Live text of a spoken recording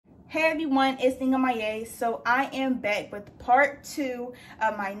Hey everyone, it's Inga Maiya. So I am back with part 2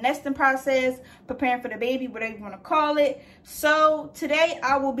 of my nesting process, preparing for the baby, whatever you want to call it. So today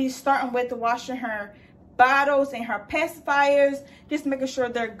I will be starting with washing her bottles and her pacifiers, just making sure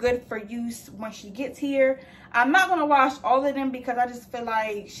they're good for use when she gets here. I'm not going to wash all of them because I just feel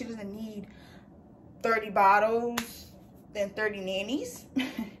like she doesn't need 30 bottles and 30 nannies.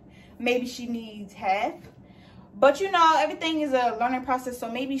 Maybe she needs half. But you know, everything is a learning process, so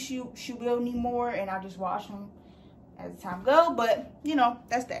maybe she will need more, and I'll just wash them as the time goes. But you know,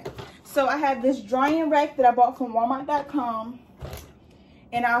 that's that. So I have this drying rack that I bought from Walmart.com,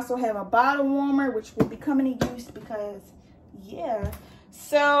 and I also have a bottle warmer, which will be coming in use because yeah.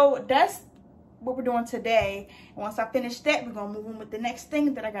 So that's what we're doing today. And once I finish that, we're gonna move on with the next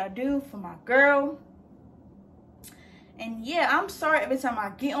thing that I gotta do for my girl. And yeah, I'm sorry every time I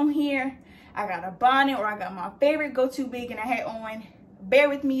get on here I got a bonnet or I got my favorite go-to wig and I had on. Bear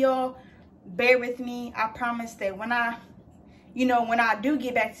with me, y'all. Bear with me. I promise that when I do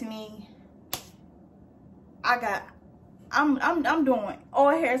get back to me, I'm doing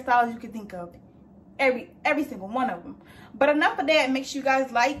all hairstyles you can think of. Every single one of them. But enough of that. Make sure you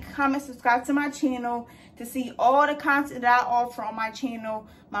guys like, comment, subscribe to my channel to see all the content that I offer on my channel.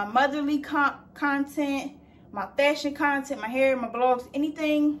 My motherly content, my fashion content, my hair, my blogs,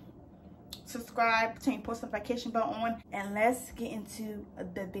 anything. Subscribe, turn your post notification bell on, and let's get into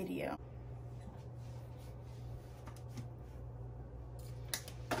the video.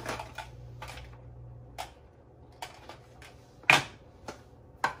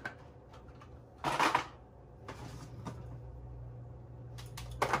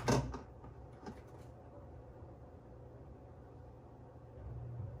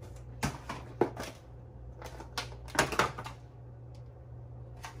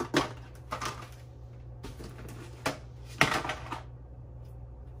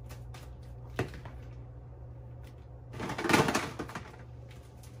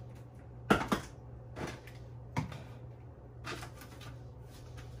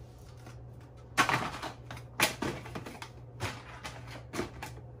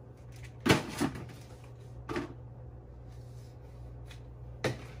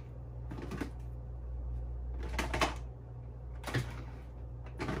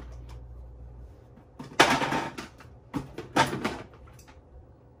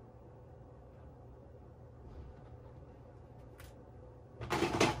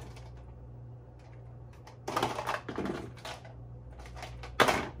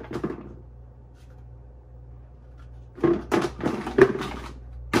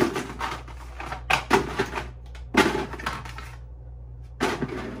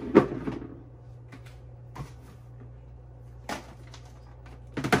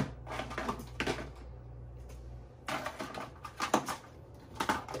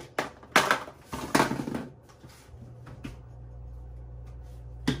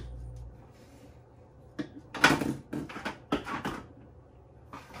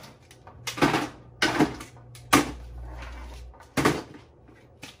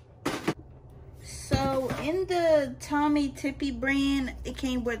 In the Tommy Tippy brand, it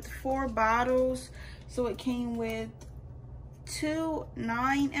came with 4 bottles. So it came with 2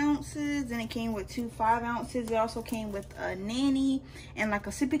 9 ounces and it came with 2 5 ounces. It also came with a nanny and like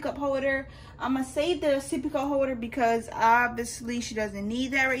a sippy cup holder. I'm gonna save the sippy cup holder because obviously she doesn't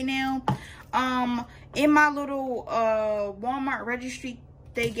need that right now. In my little Walmart registry,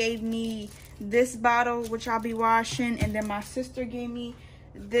 they gave me this bottle which I'll be washing, and then my sister gave me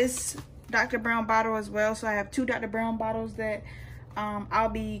this Dr. Brown bottle as well. So I have 2 Dr. Brown bottles that I'll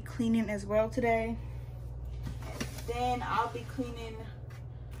be cleaning as well today. And then I'll be cleaning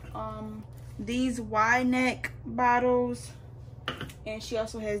these wide neck bottles, and she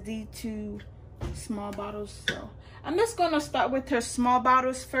also has these 2 small bottles. So I'm just gonna start with her small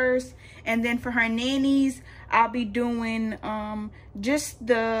bottles first, and then for her nannies I'll be doing just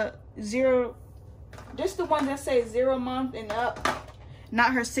the one that says 0 month and up.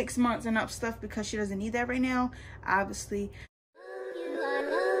 Not her 6 months and up stuff because she doesn't need that right now, obviously.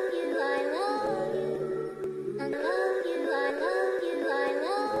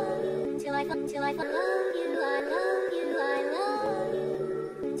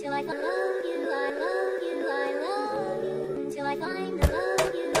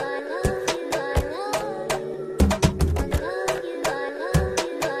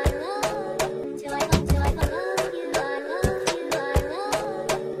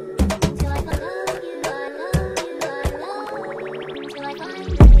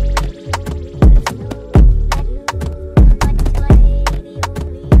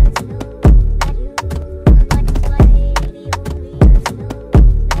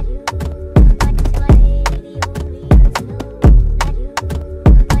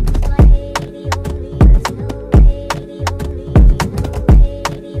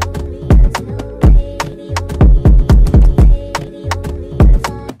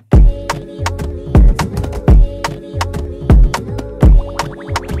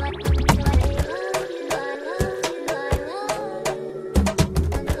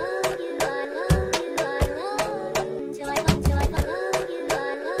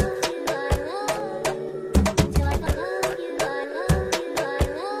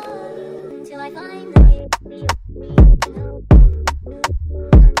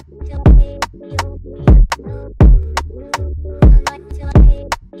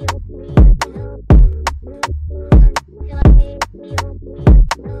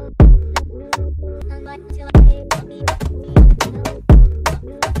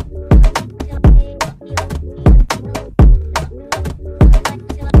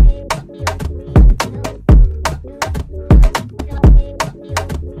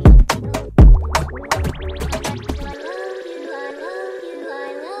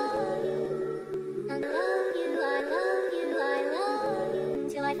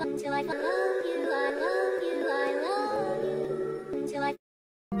 Wait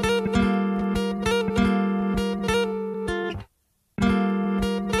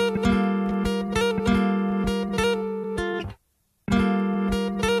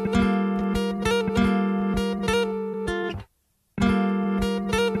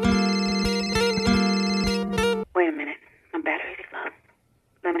a minute, my battery's low.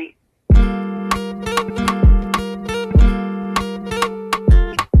 Let me.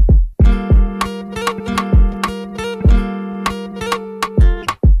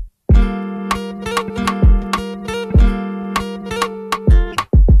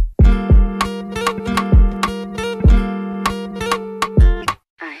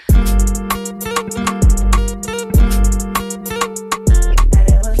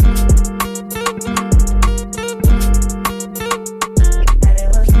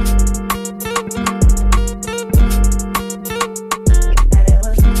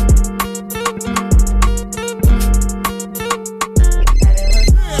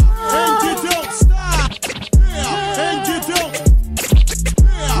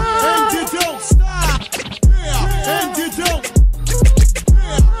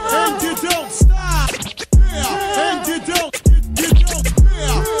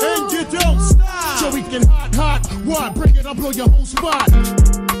 What? Bring it up, blow your whole spot.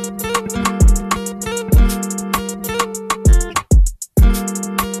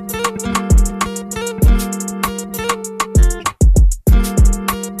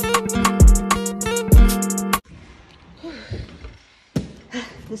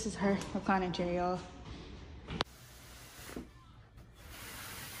 This is her reclining chair, y'all.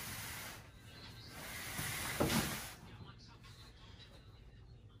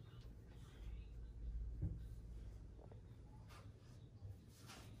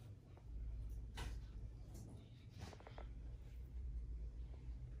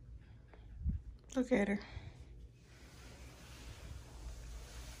 Look at her.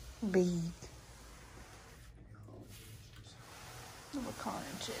 Big. The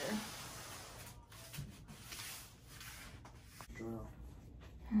reclining chair.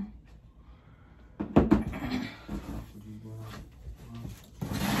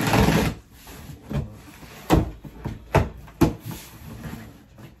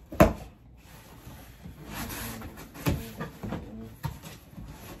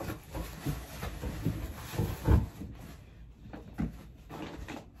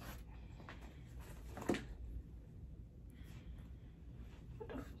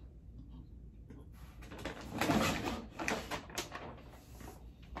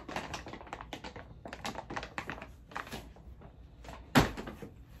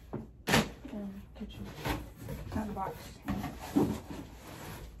 Not the box.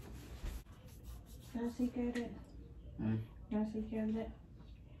 Did I see it? Did I see it?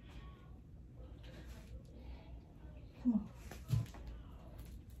 Come on.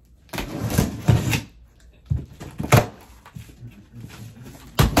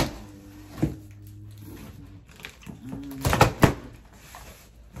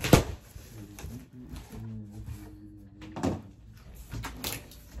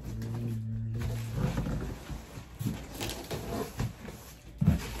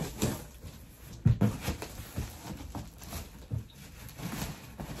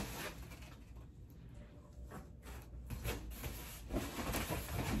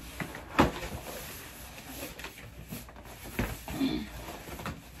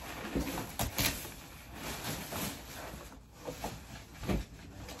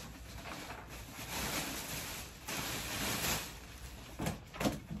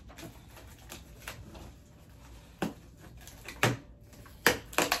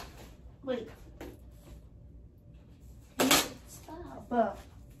 Wait. Stop. Oh.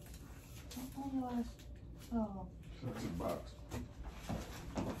 That's a box.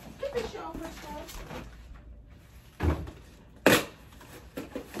 Get this shit off my stuff.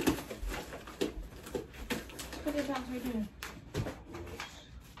 Put it down right there.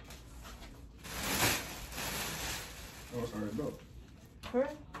 Oh, it's already built. Her?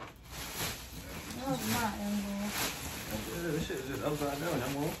 No, it's not anymore. This shit is just upside down,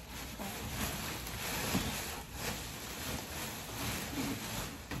 that won't.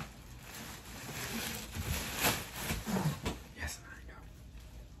 Yes, I go.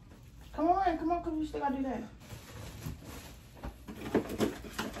 Come on, because we still gotta do that.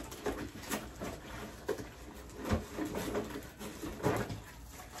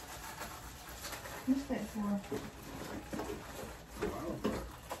 What's that for?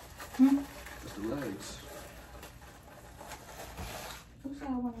 Hmm? It's the legs. Who said I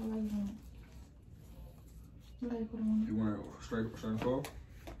want a leg on it? What leg put on it? You want it straight and full?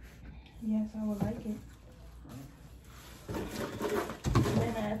 Yes, I would like it.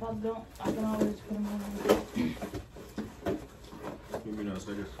 And then if I don't, I can always put them on. Give me no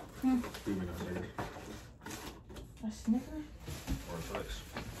Snickers. Give me no Snickers. A Snicker? Or a Flex.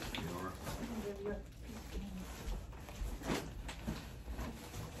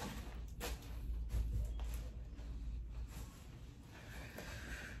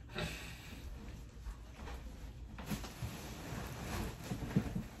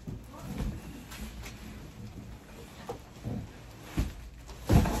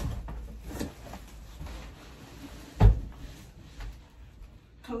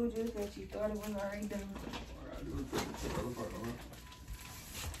 Told you that you thought it was already done.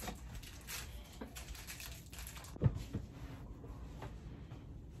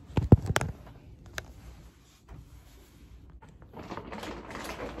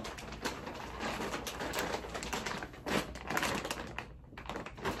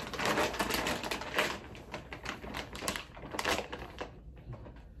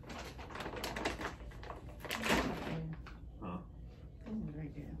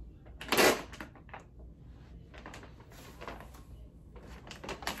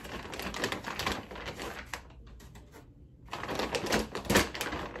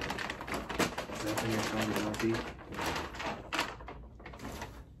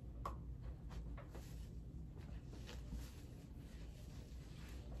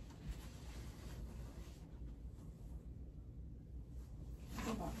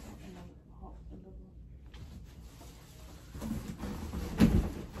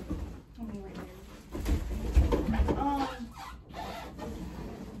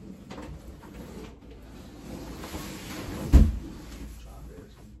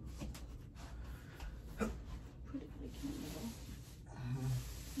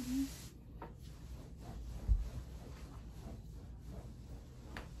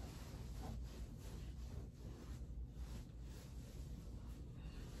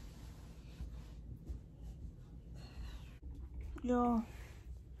 Yo,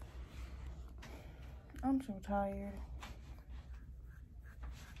 I'm so tired.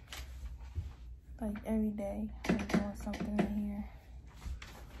 Like every day, I'm doing something in here.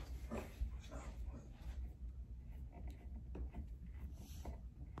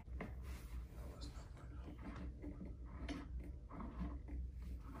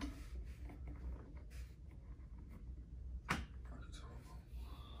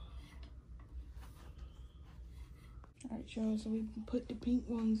 Alright, y'all, so we can put the pink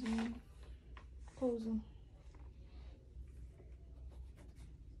ones in. Close them.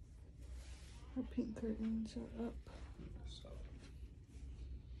 Our pink curtains are up.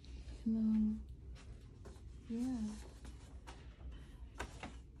 And yeah.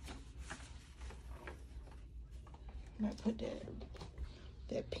 I might put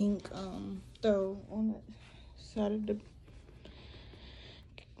that pink throw on the side of the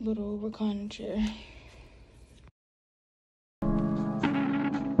little recliner chair.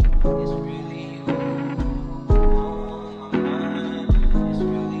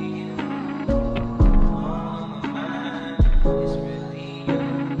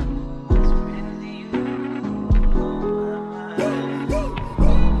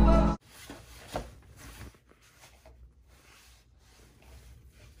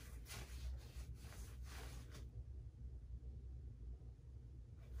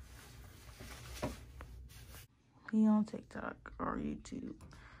 He on TikTok or YouTube,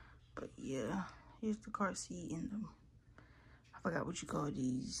 but yeah, here's the car seat and the, I forgot what you call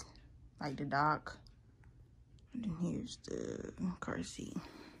these, like the dock. And then here's the car seat.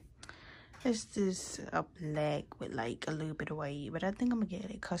 It's this black with like a little bit of white, but I think I'm gonna get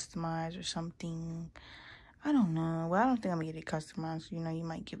it customized or something. I don't know. Well, I don't think I'm gonna get it customized. You know, you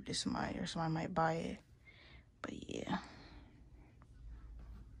might give it to somebody or somebody might buy it. But yeah.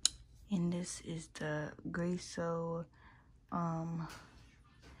 And this is the Grayso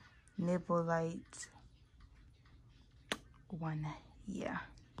nipple light one. Yeah.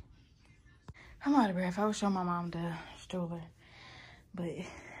 I'm out of breath. I was showing my mom the stroller, but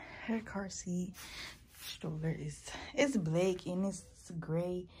her car seat stroller it's black and it's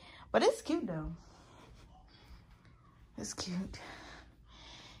gray, but it's cute though. It's cute.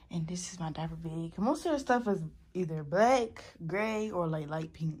 And this is my diaper bag. Most of the stuff is either black, gray, or like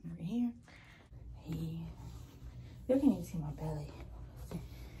light pink right here. Hey, you can't even see my belly.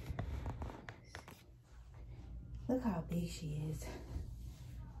 Look how big she is.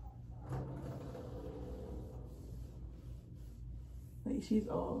 Like she's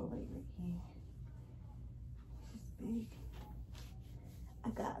all like right here. She's big. I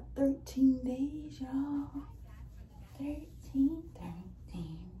got 13 days, y'all. 13 days.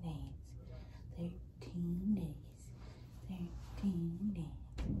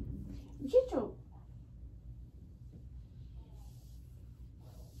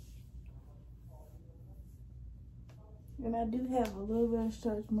 I do have a little bit of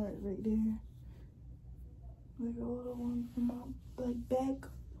stretch mark right there. Like a little one from my like back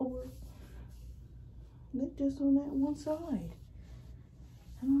over. Like just on that one side.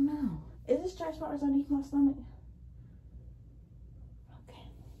 I don't know. Is it stretch marks underneath my stomach? Okay.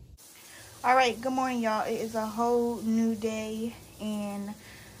 Alright, good morning y'all. It is a whole new day and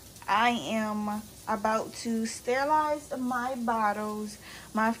I am about to sterilize my bottles.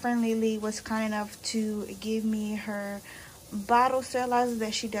 My friend Lily was kind enough to give me her bottle sterilizer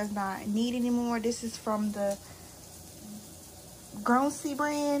that she does not need anymore. This is from the Ground Sea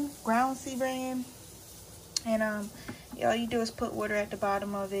brand. And all you do is put water at the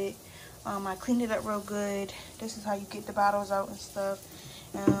bottom of it. I cleaned it up real good. This is how you get the bottles out and stuff.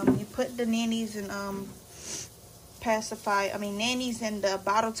 You put the nannies and nannies and the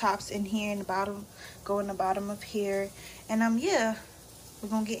bottle tops in here, and the bottom go in the bottom of here. And yeah, we're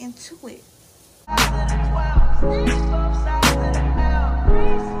gonna get into it.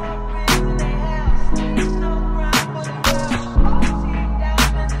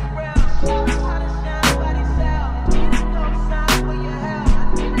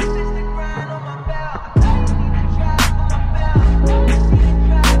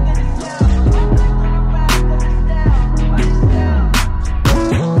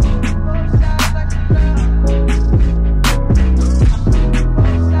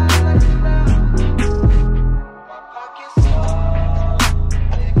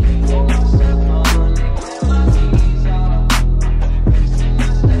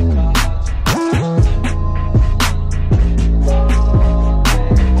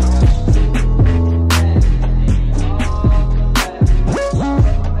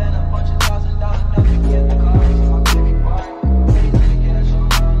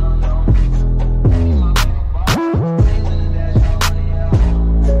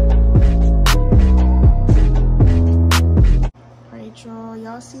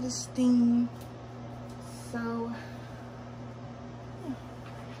 Y'all see the steam. So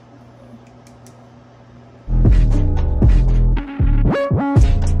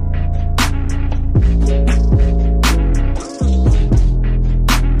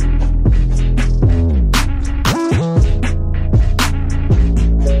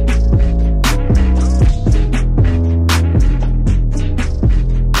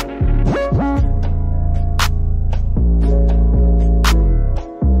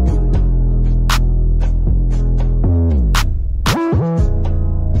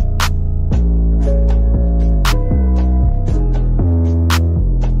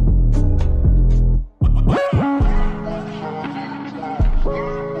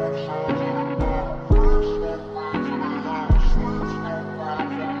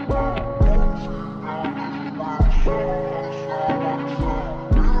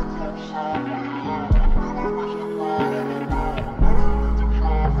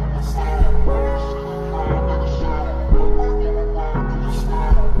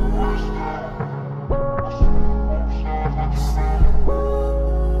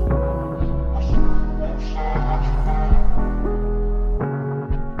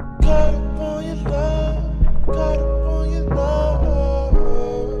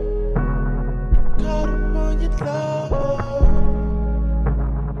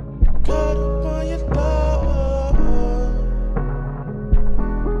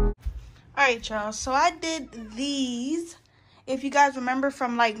alright y'all, so I did these. If you guys remember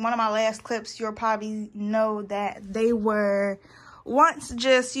from like one of my last clips, you'll probably know that they were once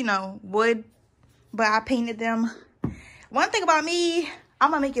just, you know, wood, but I painted them. One thing about me,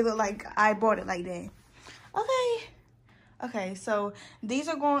 I'm gonna make it look like I bought it like that. Okay, so these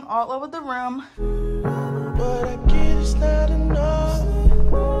are going all over the room. But I get it's not enough.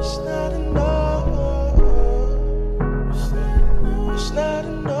 It's not